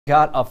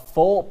Got a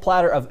full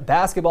platter of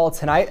basketball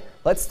tonight.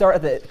 Let's start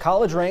at the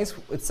college ranks.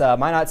 It's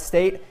Minot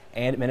State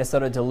and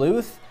Minnesota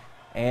Duluth.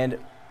 And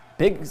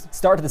big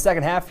start to the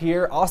second half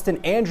here. Austin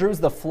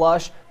Andrews, the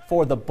flush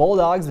for the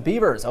Bulldogs. The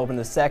Beavers open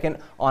the second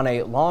on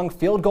a long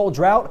field goal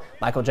drought.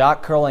 Michael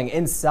Jock curling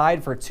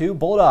inside for two.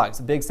 Bulldogs,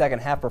 a big second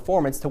half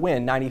performance to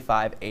win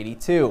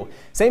 95-82.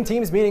 Same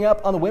teams meeting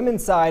up on the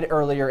women's side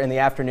earlier in the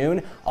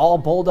afternoon. All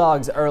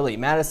Bulldogs early.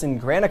 Madison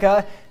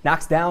Granica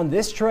knocks down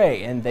this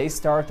tray and they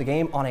start the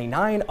game on a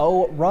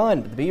 9-0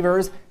 run. The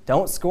Beavers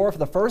don't score for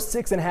the first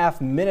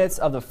 6.5 minutes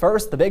of the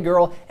first. The big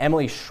girl,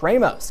 Emily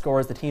Shrema,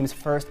 scores the team's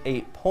first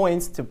 8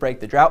 points to break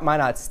the drought.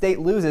 Minot State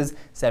loses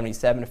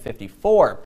 77-54.